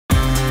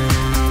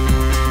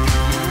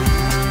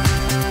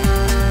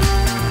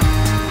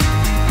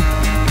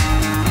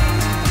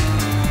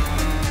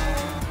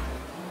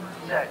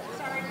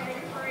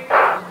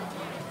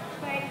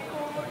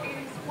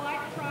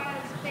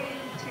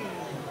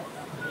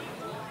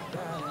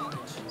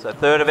So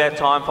third of our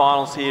time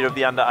finals here of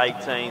the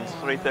under-18s,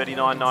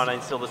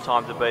 3:39.19 still the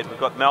time to beat. We've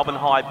got Melbourne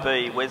High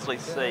B, Wesley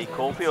C,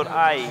 Caulfield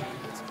A,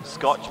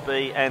 Scotch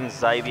B and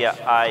Xavier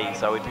A.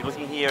 So we'd be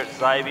looking here at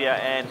Xavier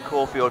and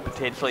Caulfield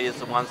potentially as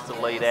the ones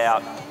to lead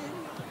out.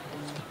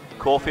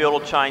 Caulfield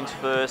will change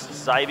first,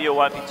 Xavier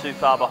won't be too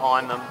far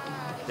behind them.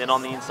 Then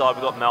on the inside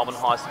we've got Melbourne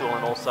High School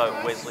and also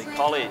Wesley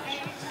College.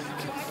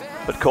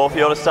 But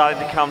Caulfield is starting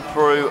to come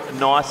through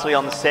nicely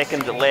on the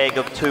second leg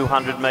of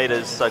 200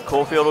 metres. So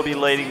Caulfield will be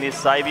leading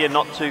this. Xavier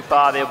not too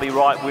far, they'll be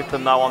right with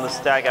them though on the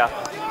stagger.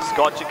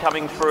 Scotch are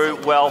coming through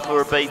well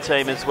for a B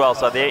team as well,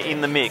 so they're in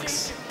the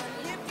mix.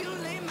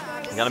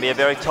 It's going to be a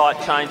very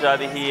tight change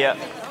over here.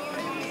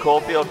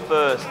 Caulfield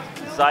first,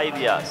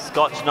 Xavier,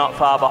 Scotch not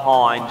far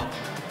behind.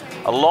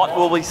 A lot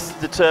will be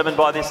determined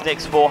by this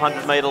next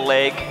 400 metre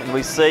leg, and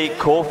we see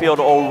Caulfield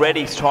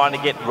already trying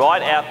to get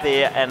right out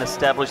there and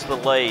establish the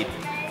lead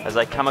as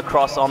they come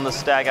across on the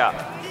stagger.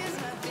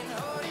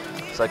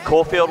 So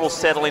Caulfield will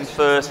settle in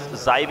first,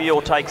 Xavier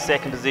will take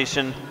second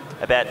position,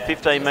 about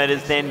 15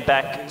 metres, then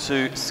back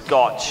to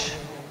Scotch.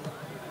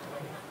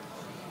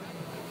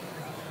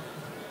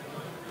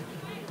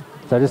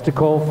 So just a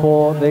call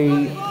for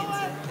the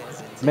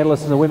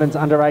medalists in the women's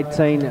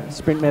under-18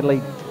 sprint medley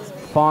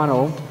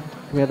final.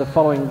 Can we have the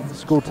following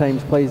school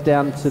teams please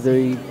down to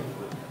the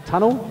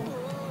tunnel?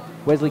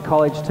 Wesley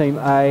College Team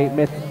A,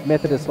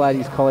 Methodist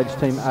Ladies College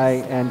Team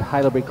A and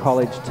Haileybury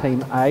College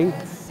Team A.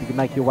 You can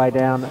make your way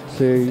down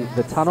to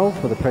the tunnel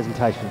for the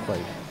presentation,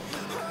 please.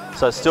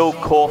 So still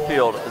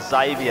Caulfield,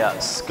 Xavier,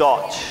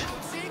 Scotch.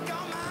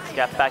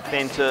 Gap back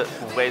then to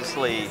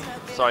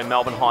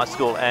Melbourne High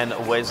School and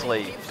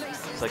Wesley.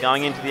 So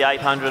going into the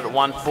 800 at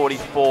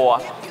 1:44.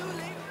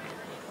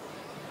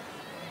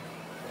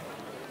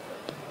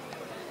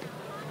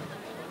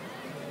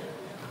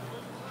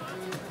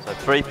 So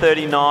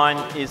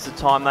 3:39 is the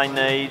time they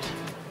need.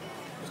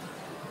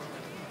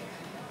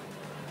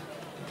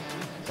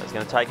 So it's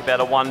going to take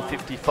about a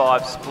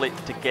 1:55 split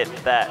to get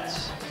that.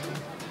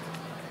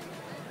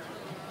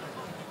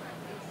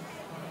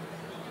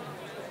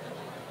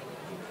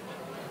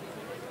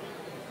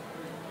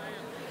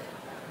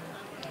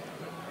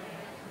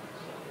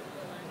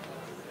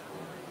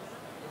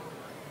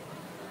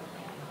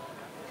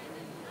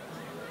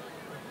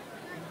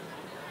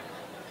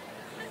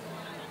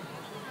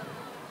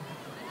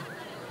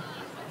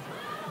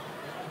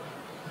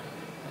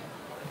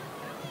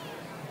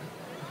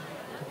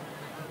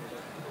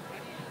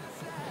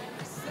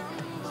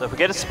 So if we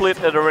get a split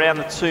at around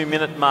the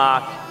 2-minute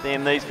mark,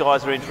 then these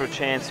guys are in for a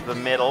chance of a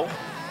medal.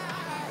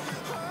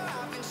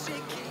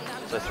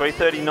 So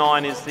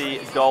 3:39 is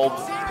the gold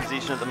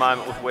position at the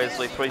moment with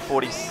Wesley,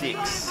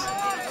 3:46.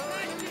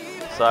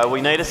 So we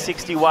need a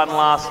 61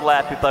 last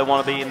lap if they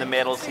want to be in the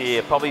medals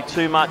here. Probably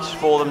too much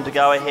for them to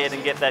go ahead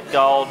and get that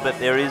gold, but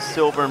there is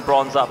silver and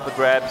bronze up for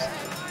grabs.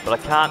 But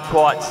I can't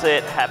quite see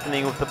it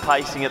happening with the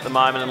pacing at the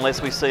moment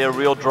unless we see a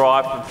real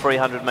drive from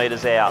 300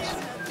 metres out.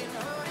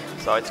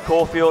 So it's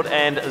Caulfield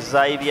and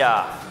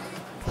Xavier.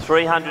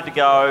 300 to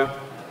go,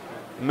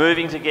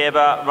 moving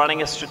together,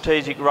 running a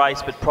strategic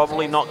race, but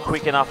probably not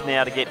quick enough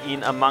now to get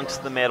in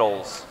amongst the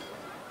medals.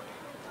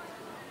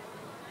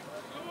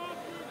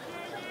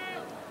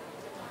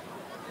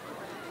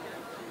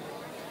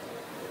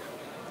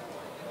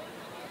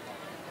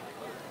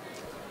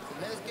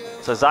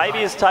 So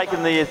Xavier's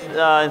taken the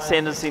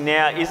ascendancy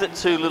now. Is it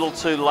too little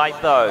too late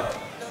though?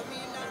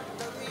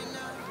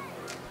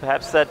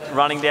 Perhaps that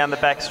running down the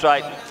back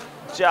straight,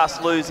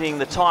 just losing.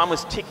 The time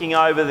was ticking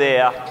over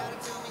there.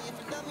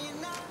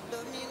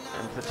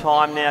 And the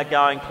time now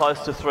going close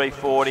to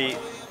 3:40.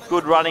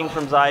 Good running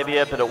from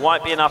Xavier, but it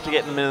won't be enough to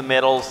get them in the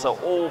medals. So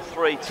all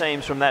three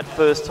teams from that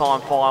first time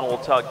final will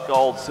take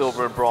gold,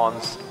 silver and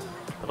bronze.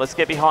 But let's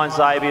get behind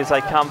Xavier as they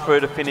come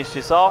through to finish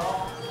this off.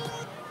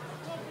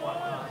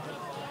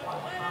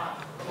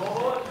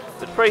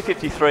 At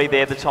 3:53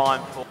 there, the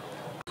time for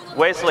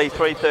Wesley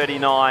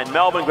 3:39,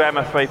 Melbourne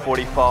Grammar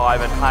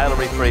 3:45 and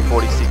Haileybury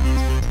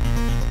 3:46.